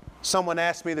 Someone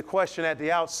asked me the question at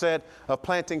the outset of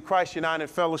planting Christ United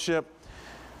Fellowship.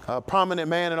 A prominent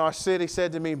man in our city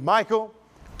said to me, "Michael,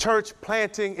 church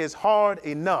planting is hard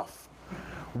enough.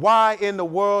 Why in the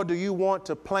world do you want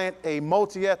to plant a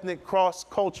multi-ethnic,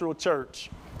 cross-cultural church?"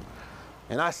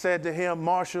 And I said to him,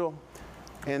 "Marshall,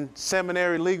 in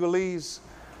seminary legalese,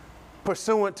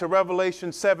 pursuant to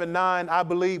Revelation 7:9, I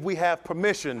believe we have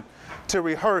permission to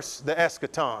rehearse the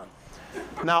eschaton."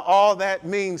 Now, all that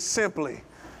means simply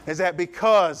is that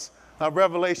because of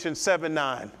Revelation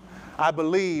 7:9, I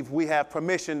believe we have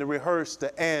permission to rehearse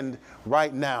the end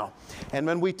right now. And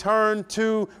when we turn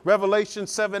to Revelation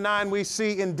 7:9, we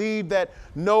see indeed that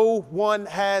no one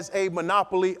has a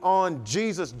monopoly on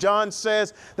Jesus. John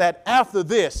says that after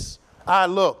this I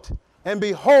looked, and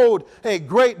behold, a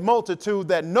great multitude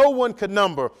that no one could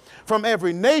number, from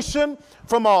every nation,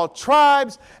 from all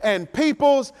tribes and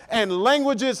peoples and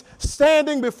languages,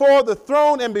 standing before the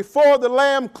throne and before the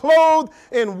Lamb, clothed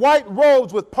in white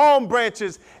robes with palm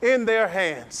branches in their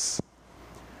hands.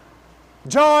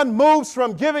 John moves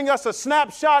from giving us a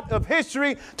snapshot of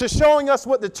history to showing us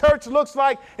what the church looks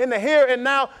like in the here and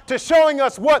now, to showing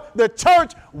us what the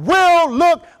church will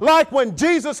look like when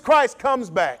Jesus Christ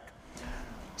comes back.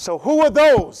 So who are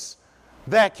those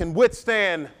that can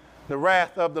withstand the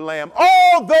wrath of the Lamb?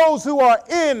 All those who are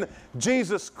in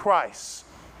Jesus Christ,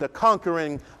 the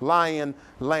conquering lion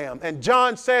lamb. And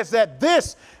John says that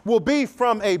this will be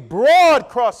from a broad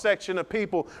cross-section of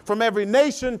people from every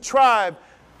nation, tribe,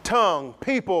 tongue,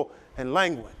 people, and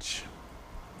language.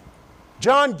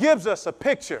 John gives us a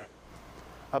picture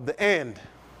of the end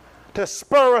to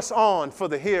spur us on for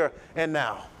the here and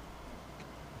now.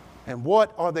 And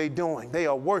what are they doing? They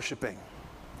are worshiping.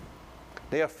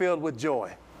 They are filled with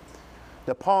joy.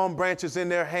 The palm branches in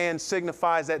their hands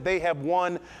signifies that they have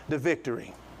won the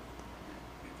victory.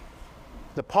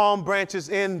 The palm branches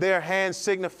in their hands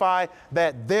signify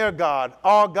that their God,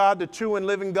 our God, the true and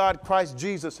living God, Christ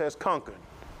Jesus, has conquered.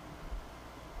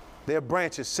 Their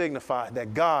branches signify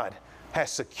that God has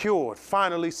secured,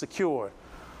 finally secured,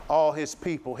 all his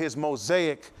people, his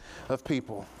mosaic of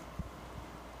people.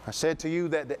 I said to you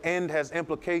that the end has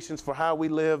implications for how we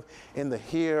live in the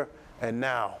here and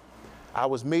now. I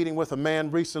was meeting with a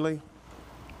man recently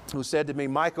who said to me,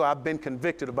 Michael, I've been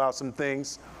convicted about some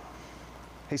things.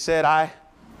 He said,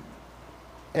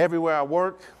 everywhere I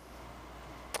work,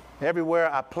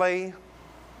 everywhere I play,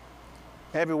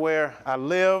 everywhere I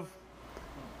live,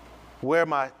 where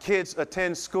my kids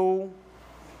attend school,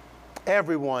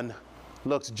 everyone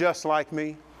looks just like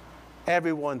me.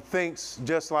 Everyone thinks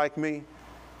just like me.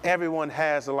 Everyone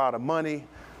has a lot of money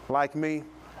like me.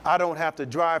 I don't have to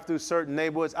drive through certain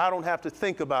neighborhoods. I don't have to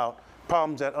think about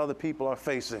problems that other people are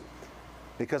facing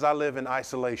because I live in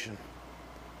isolation.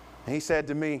 And he said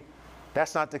to me,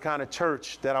 that's not the kind of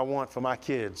church that I want for my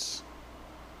kids.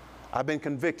 I've been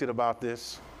convicted about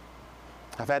this.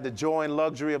 I've had the joy and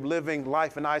luxury of living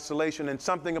life in isolation, and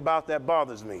something about that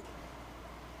bothers me.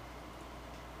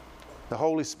 The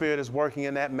Holy Spirit is working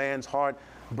in that man's heart,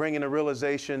 bringing a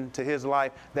realization to his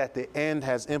life that the end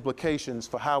has implications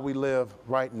for how we live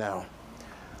right now.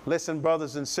 Listen,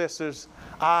 brothers and sisters,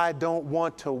 I don't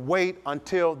want to wait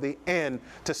until the end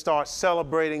to start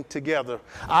celebrating together.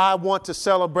 I want to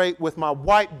celebrate with my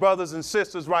white brothers and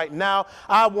sisters right now.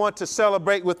 I want to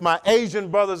celebrate with my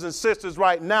Asian brothers and sisters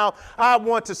right now. I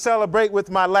want to celebrate with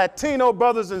my Latino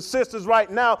brothers and sisters right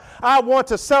now. I want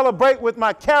to celebrate with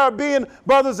my Caribbean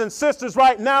brothers and sisters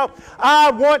right now.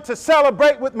 I want to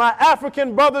celebrate with my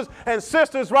African brothers and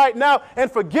sisters right now.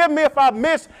 And forgive me if I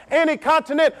miss any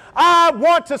continent. I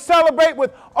want to celebrate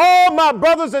with all my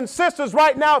brothers and sisters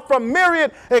right now from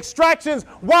myriad extractions.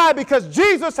 Why? Because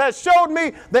Jesus has showed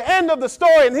me the end of the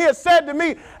story, and he has said to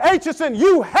me, Aitchison,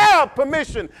 you have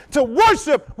permission to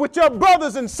worship with your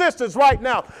brothers and sisters right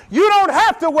now. You don't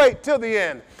have to wait till the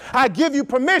end. I give you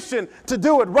permission to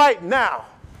do it right now.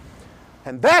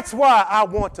 And that's why I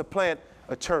want to plant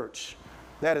a church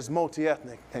that is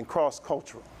multi-ethnic and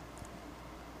cross-cultural.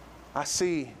 I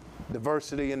see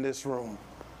diversity in this room.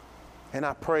 And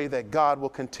I pray that God will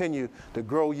continue to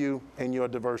grow you in your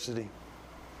diversity.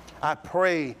 I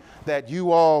pray that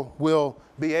you all will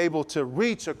be able to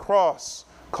reach across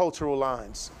cultural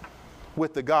lines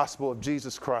with the gospel of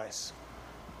Jesus Christ.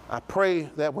 I pray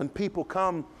that when people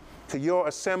come to your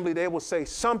assembly, they will say,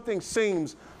 something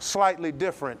seems slightly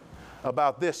different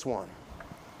about this one.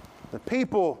 The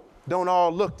people don't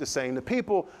all look the same. The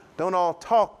people don't all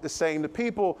talk the same. The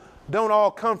people don't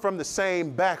all come from the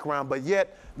same background, but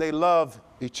yet they love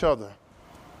each other.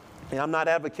 And I'm not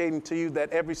advocating to you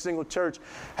that every single church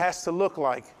has to look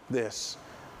like this.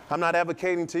 I'm not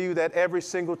advocating to you that every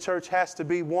single church has to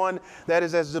be one that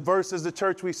is as diverse as the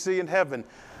church we see in heaven.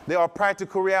 There are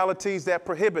practical realities that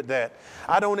prohibit that.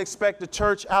 I don't expect a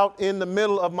church out in the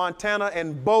middle of Montana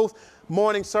and both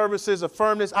morning services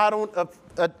affirm this. I don't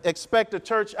expect a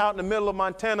church out in the middle of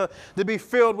Montana to be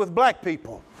filled with black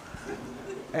people.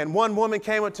 And one woman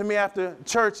came up to me after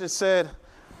church and said,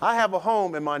 I have a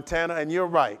home in Montana, and you're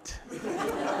right.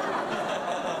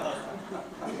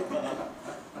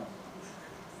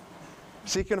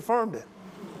 She confirmed it.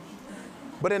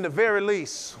 But in the very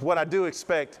least, what I do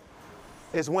expect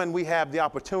is when we have the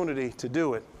opportunity to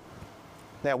do it,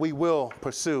 that we will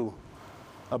pursue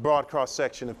a broad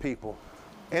cross-section of people.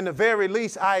 In the very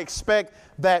least, I expect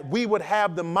that we would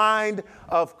have the mind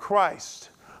of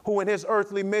Christ, who in his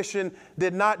earthly mission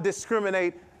did not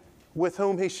discriminate with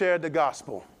whom he shared the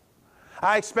gospel.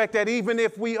 I expect that even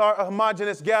if we are a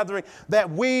homogeneous gathering, that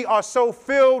we are so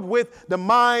filled with the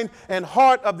mind and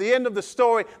heart of the end of the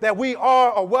story that we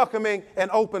are a welcoming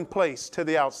and open place to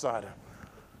the outsider.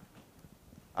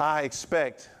 I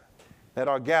expect that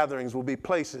our gatherings will be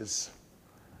places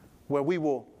where we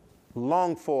will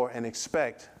long for and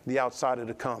expect the outsider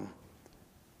to come,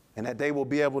 and that they will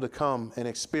be able to come and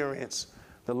experience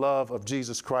the love of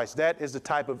Jesus Christ. That is the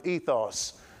type of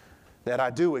ethos that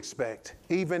I do expect,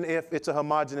 even if it's a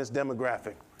homogeneous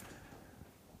demographic.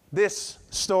 This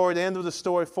story, the end of the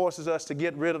story, forces us to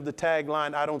get rid of the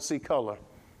tagline, I don't see color.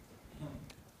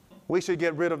 We should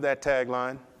get rid of that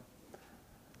tagline.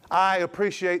 I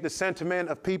appreciate the sentiment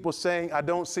of people saying, I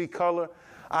don't see color.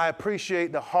 I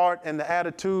appreciate the heart and the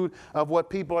attitude of what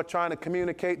people are trying to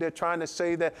communicate. They're trying to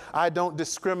say that I don't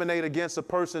discriminate against a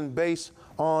person based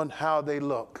on how they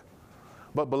look.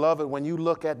 But beloved, when you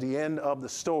look at the end of the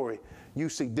story, you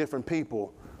see different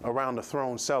people around the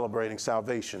throne celebrating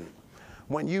salvation.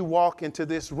 When you walk into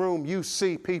this room, you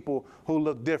see people who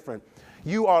look different.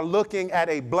 You are looking at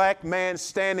a black man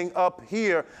standing up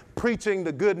here preaching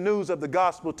the good news of the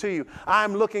gospel to you.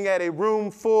 I'm looking at a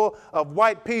room full of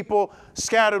white people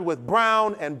scattered with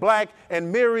brown and black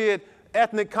and myriad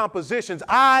ethnic compositions.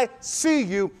 I see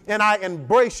you and I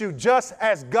embrace you just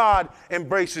as God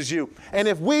embraces you. And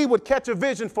if we would catch a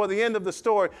vision for the end of the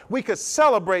story, we could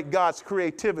celebrate God's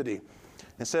creativity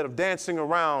instead of dancing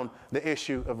around the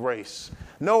issue of race.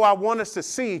 No, I want us to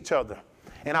see each other.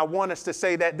 And I want us to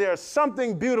say that there's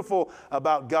something beautiful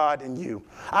about God and you.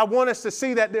 I want us to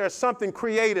see that there's something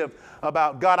creative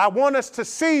about God. I want us to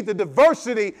see the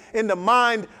diversity in the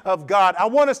mind of God. I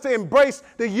want us to embrace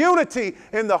the unity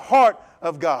in the heart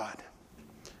of God.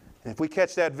 And if we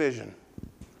catch that vision,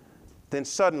 then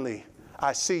suddenly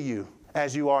I see you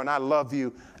as you are and I love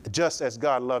you just as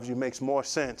God loves you. Makes more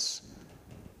sense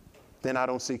than I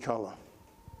don't see color.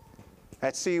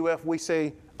 At CUF, we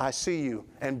say, I see you,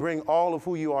 and bring all of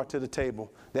who you are to the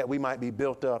table that we might be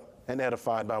built up and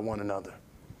edified by one another.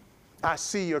 I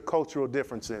see your cultural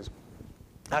differences.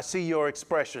 I see your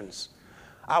expressions.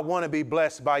 I want to be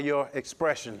blessed by your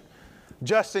expression.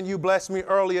 Justin, you blessed me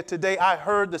earlier today. I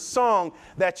heard the song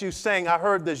that you sang. I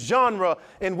heard the genre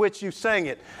in which you sang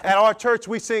it. At our church,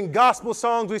 we sing gospel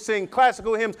songs. We sing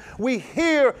classical hymns. We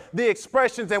hear the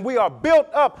expressions and we are built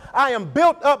up. I am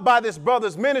built up by this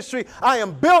brother's ministry. I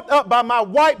am built up by my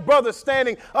white brother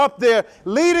standing up there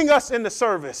leading us in the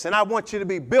service. And I want you to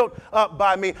be built up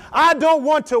by me. I don't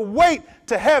want to wait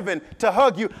to heaven to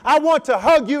hug you. I want to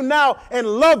hug you now and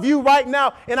love you right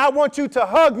now. And I want you to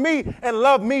hug me and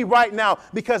love me right now,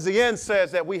 because the end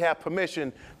says that we have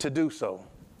permission to do so.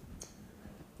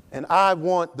 And I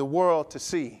want the world to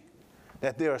see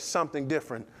that there is something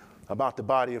different about the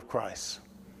body of Christ.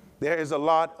 There is a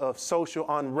lot of social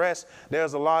unrest.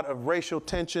 There's a lot of racial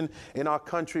tension in our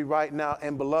country right now.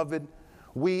 And beloved,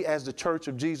 we as the Church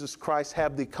of Jesus Christ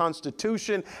have the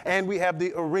Constitution and we have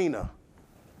the arena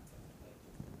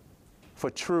for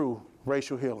true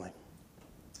racial healing.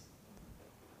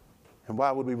 And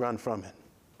why would we run from it?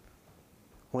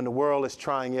 When the world is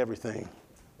trying everything,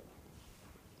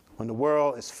 when the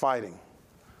world is fighting,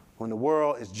 when the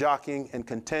world is jockeying and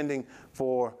contending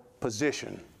for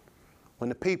position, when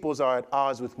the peoples are at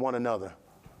odds with one another.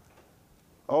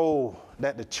 Oh,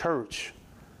 that the church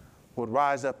would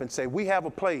rise up and say, we have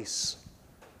a place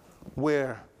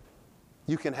where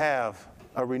you can have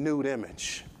a renewed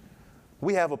image.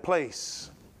 We have a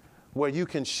place where you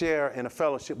can share in a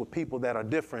fellowship with people that are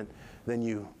different than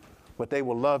you, but they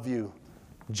will love you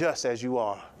just as you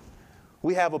are.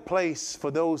 We have a place for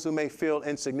those who may feel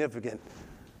insignificant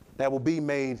that will be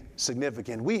made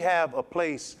significant. We have a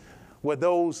place where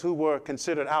those who were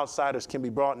considered outsiders can be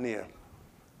brought near.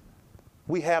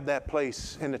 We have that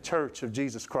place in the Church of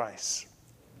Jesus Christ.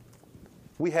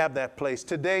 We have that place.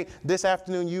 Today, this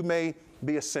afternoon, you may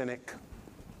be a cynic.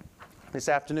 This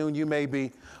afternoon, you may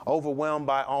be overwhelmed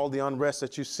by all the unrest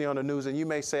that you see on the news, and you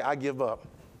may say, I give up.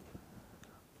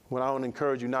 Well, I want to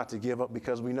encourage you not to give up,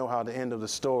 because we know how the end of the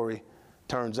story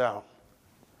turns out.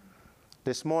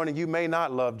 This morning, you may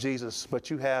not love Jesus, but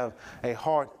you have a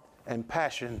heart and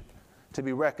passion to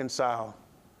be reconciled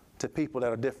to people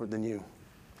that are different than you.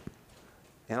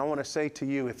 And I want to say to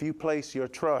you, if you place your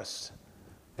trust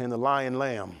in the Lion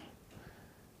Lamb,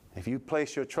 if you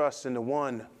place your trust in the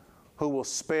one who will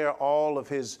spare all of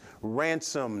his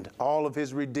ransomed, all of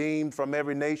his redeemed from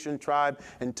every nation, tribe,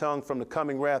 and tongue from the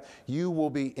coming wrath, you will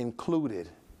be included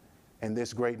in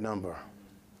this great number.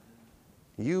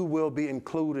 You will be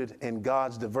included in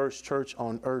God's diverse church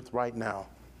on earth right now.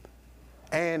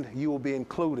 And you will be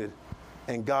included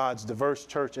in God's diverse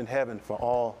church in heaven for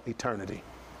all eternity.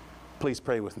 Please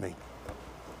pray with me.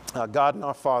 God and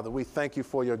our Father, we thank you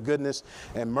for your goodness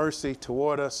and mercy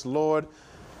toward us. Lord,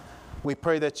 we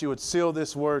pray that you would seal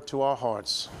this word to our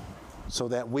hearts so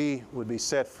that we would be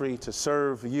set free to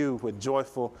serve you with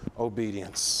joyful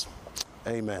obedience.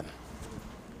 Amen.